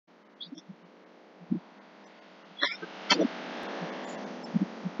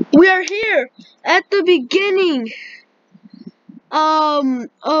are here at the beginning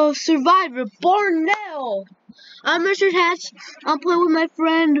of Survivor Borneo. I'm Richard Hatch. I'm playing with my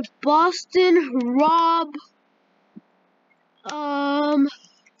friend Boston Rob.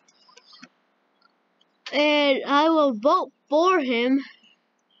 And I will vote for him.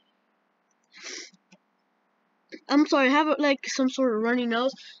 I'm sorry, I have like some sort of runny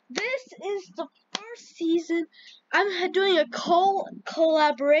nose. This is the first season. I'm doing a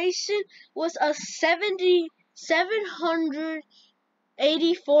collaboration with a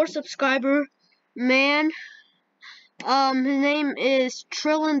 784 subscriber man. His name is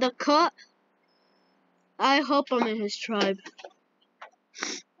ft.TrillinTheCut. I hope I'm in his tribe.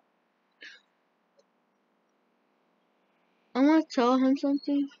 I want to tell him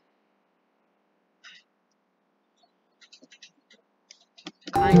something.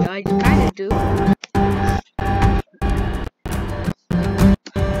 I kind of do.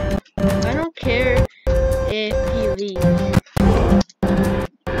 I don't care if he leaves.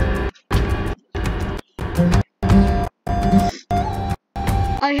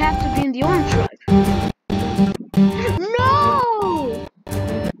 I have to be in the orange tribe. No!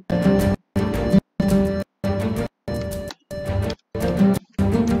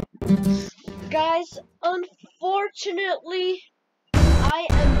 Guys, unfortunately, I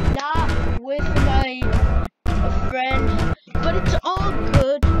am not with my friend, but it's all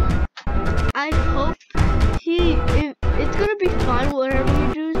good. I hope it's gonna be fun whatever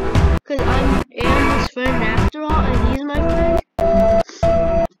he does, because I am his friend after all, and he's my friend.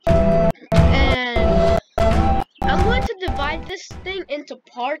 And I'm going to divide this thing into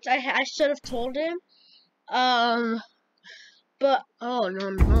parts. I should have told him. But oh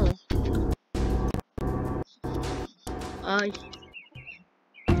no.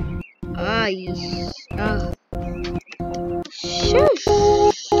 Shush.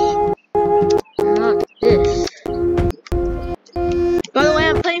 Not this. By the way,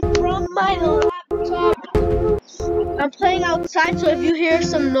 I'm playing from my laptop. I'm playing outside, so if you hear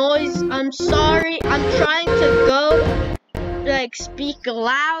some noise, I'm sorry. I'm trying to go, like, speak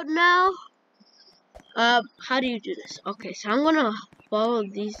loud now. How do you do this? Okay, so I'm gonna follow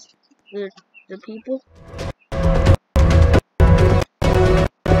the people.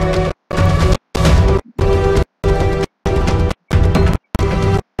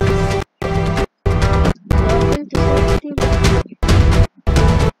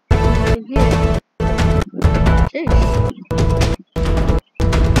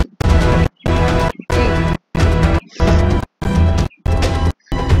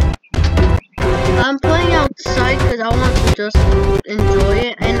 I'm playing outside because I want to just enjoy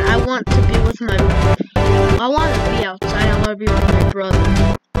it, and I want to be with my. I want to be outside. I want to be with my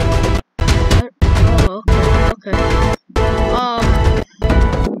brother. Oh, okay.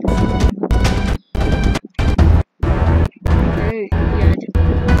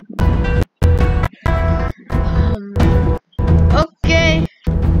 Okay.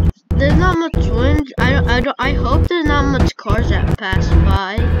 There's not much wind. I hope there's not much cars that pass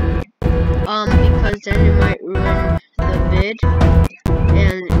by. Because then it might ruin the vid.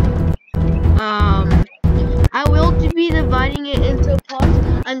 And I will be dividing it into parts.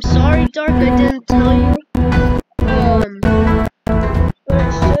 I'm sorry, Dark, I didn't tell you. But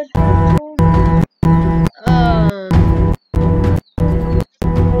I should have told you.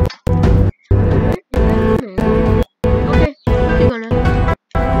 Okay, you're gonna.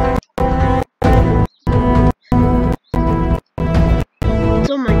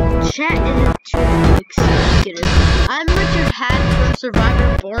 So my chat isn't too excited. I'm Richard Hatch from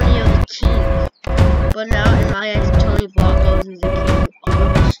Survivor Borneo the King. But now in my eyes, Tony Vloggos is the king,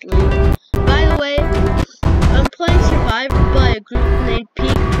 obviously. By the way, I'm playing Survivor by a group named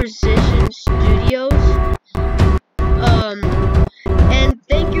Peak Precision Studios. And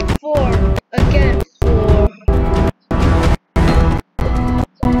thank you again for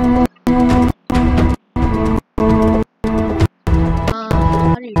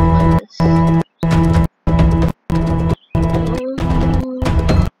how do you play this?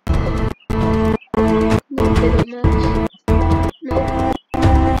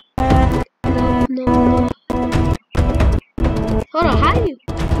 No. Hold on, how do you?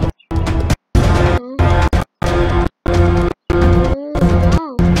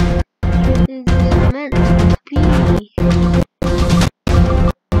 Oh, this is meant to be.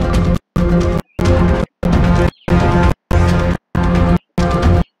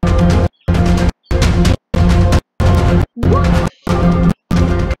 What?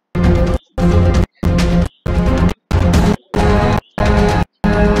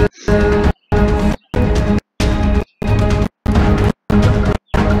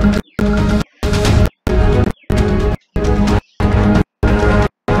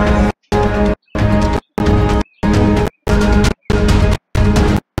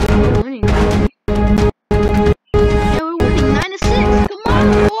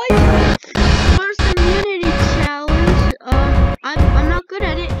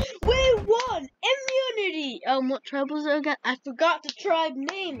 tribe was it again? I forgot the tribe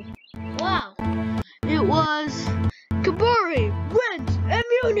name. Wow. It was Kaburi wins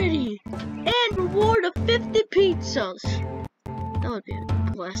immunity and reward of 50 pizzas. That would be a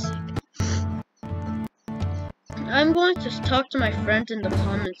blessing. I'm going to talk to my friends in the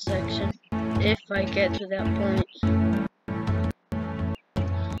comment section if I get to that point.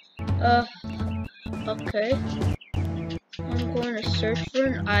 Okay. I'm going to search for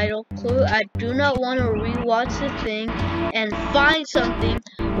an idle clue. I do not want to rewatch the thing and find something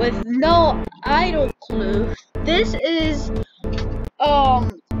with no idle clue. This is,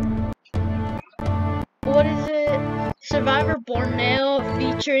 what is it? Survivor Borneo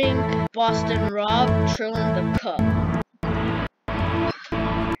featuring Boston Rob, ft.TrillinTheCut.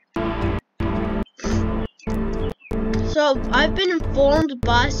 So, I've been informed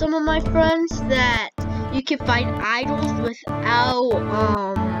by some of my friends that you can find idols without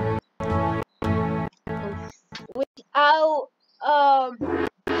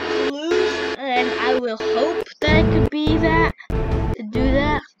clues, and I will hope that it could be that, to do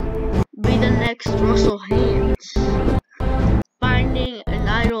that, be the next Russell Hands. Finding an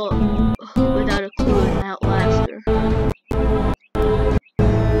idol without a clue in Outlaster.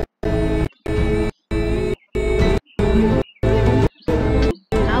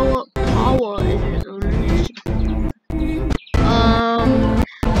 Power is his own nation.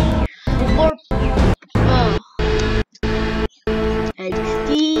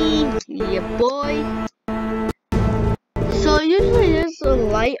 XD, yeah boy. So usually there's a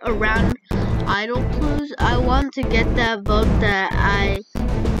light around idle clues. I want to get that vote that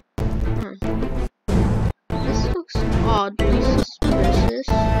This looks oddly suspicious.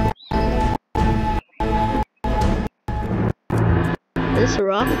 This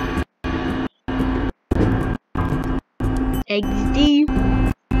rock. XD.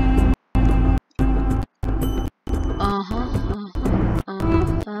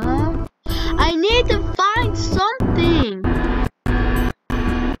 I need to find something.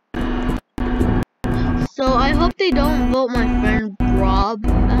 So I hope they don't vote my friend Rob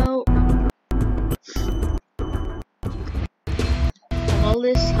out.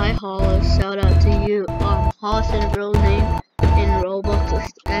 Hollis, hi Hollis, shout out to you. Hollis is a real name in Roblox with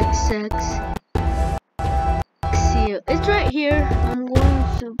XX. See, it's right here. I'm going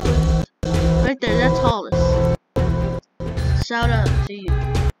to put right there. That's Hollis. Shout out to you.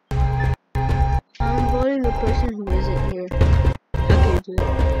 I'm voting the person who isn't here. Okay, do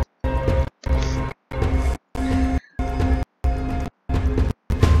it.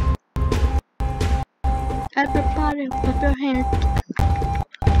 Everybody, clap your hands.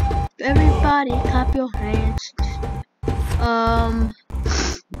 Everybody, clap your hands.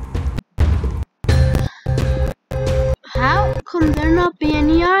 How come there not be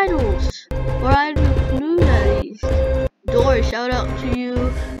any idols? Or idol clues at least? Dory, shout out to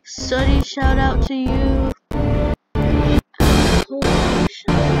you. Suddy, shout out to you.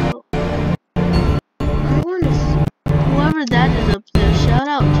 Shout out. I'm going to see whoever that is up there. Shout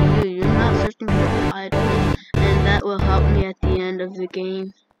out to you. You're not searching for an idol, and that will help me at the end of the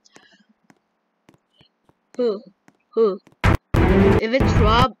game. Who? If it's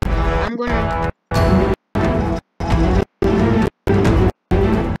Rob, I'm gonna.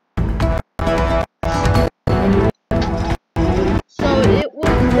 So it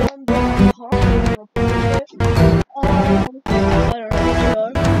was done by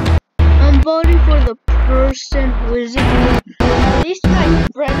I'm voting for the person who isn't at least my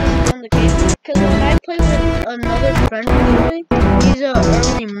friend is on the game, because when I play with another friend usually, he's an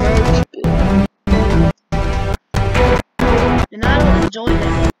early merge build. And I don't enjoy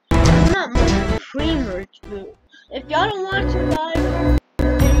that. I'm not much of a pre-merge build. If y'all don't watch Survivor,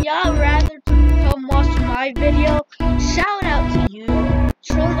 and y'all rather come watch my video, shout out to you.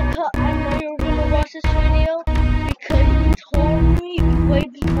 ft.TrillinTheCut, I know you were gonna watch this video because you told me way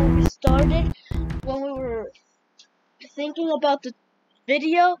before we started, when we were thinking about the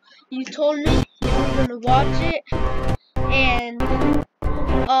video, you told me you were gonna watch it, and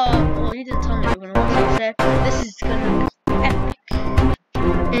well, you didn't tell me you were gonna watch it. You said this is gonna be epic,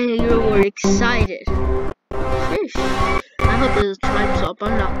 and you were excited. Sheesh. I hope there's a time swap.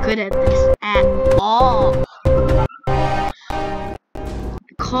 I'm not good at this at all.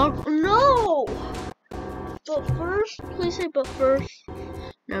 No! But first, please say but first.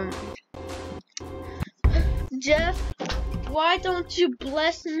 Never mind. Jeff, why don't you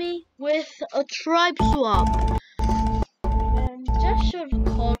bless me with a tribe swap? And Jeff should have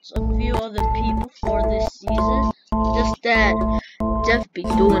called a few other people for this season. Just that Jeff be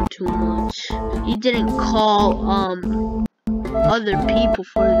doing too much. He didn't call other people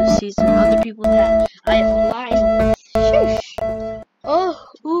for the season. Other people that I aligned with. Sheesh. Oh,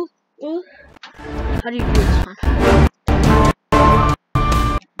 ooh, ooh. How do you do this one?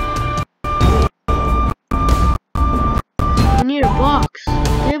 We need a box.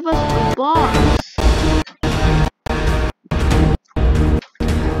 Give us a box.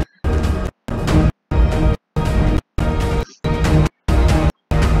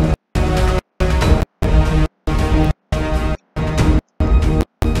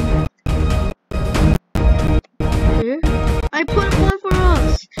 I put one for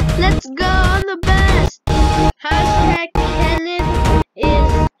us. Let's go on the best. Hashtag Kenneth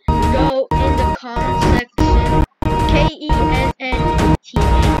is go in the comment section. KENNETHISGOAT.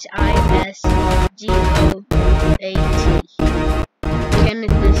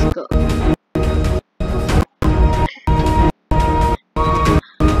 Kenneth is go.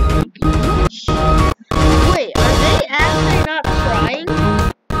 Wait, are they actually not trying?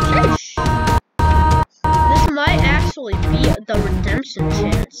 Sheesh. This might actually be the redemption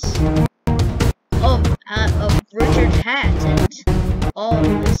chance of Richard's hat and all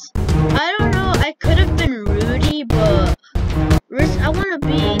of this. I don't know, I could have been Rudy, but I want to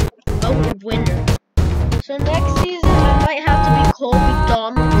be a winner. So next season, I might have to be Colby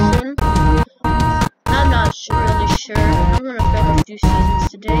Donaldson. I'm not really sure. I'm going to film a few seasons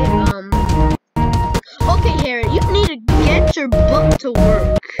today. Okay, Harriet, you need to get your butt to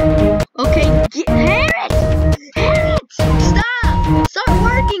work. Okay, Harriet! Harriet! Stop! Start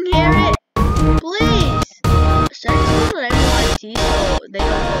working, Harriet! Please! Should I just let everyone see so they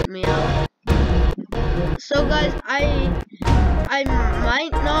don't help me out? So guys, I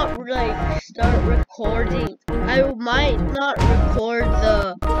might not like start recording. I might not record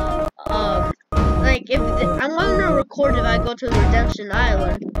the like if I'm gonna record if I go to the Redemption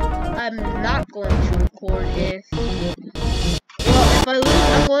Island. I'm not going to record if I lose.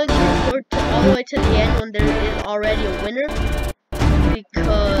 I'm going to record all the way to the end when there is already a winner,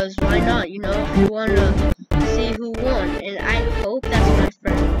 because why not? You know, if you wanna see who won, and I hope that's my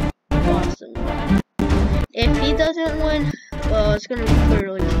friend Boston. If he doesn't win, well, it's gonna be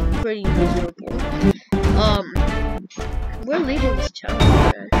pretty miserable. We're leading this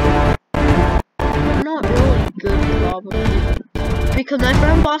challenge, man. We're not really good, probably, because my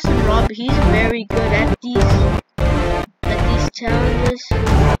friend Boston Rob, he's very good at these challenges,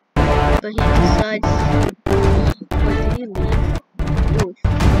 but he decides. Wait, did he leave? Oof.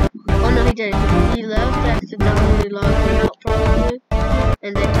 Oh no, he didn't. He left, accidentally logged out, probably,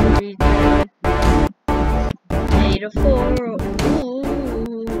 and then he redid 8-4.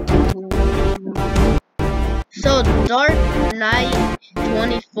 So Dark Knight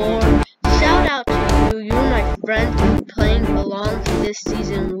 24, shout out to you. You're my friend playing along this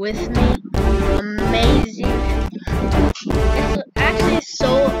season with me. Amazing. It's actually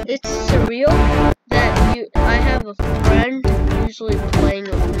it's surreal that I have a friend usually playing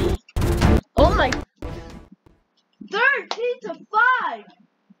with me. Oh my, 13-5.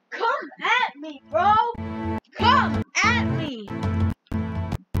 Come at me, bro. Come at me.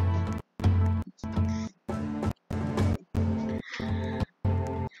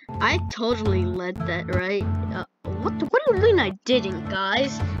 I totally led that, right? What do you mean I didn't,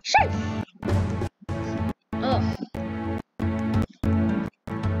 guys? Shit! Ugh.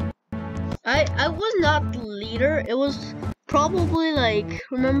 I was not the leader. It was probably like,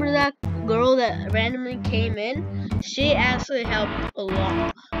 remember that girl that randomly came in? She actually helped a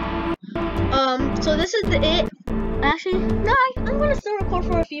lot. So this is it. Actually, no, I'm gonna still record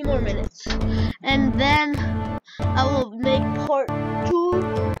for a few more minutes, and then I will make part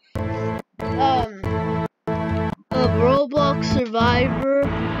 2 of Roblox Survivor.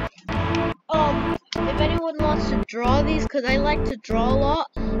 If anyone wants to draw these, because I like to draw a lot,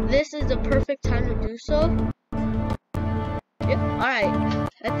 this is the perfect time to do so. Yep, alright.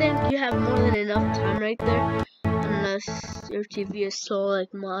 I think you have more than enough time right there. Unless your TV is slow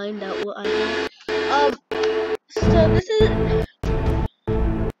like mine, that will I have. So this is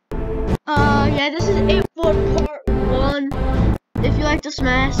yeah, this is it for part 1. If you like to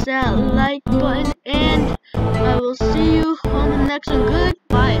smash that like button, and I will see you on the next one. Good.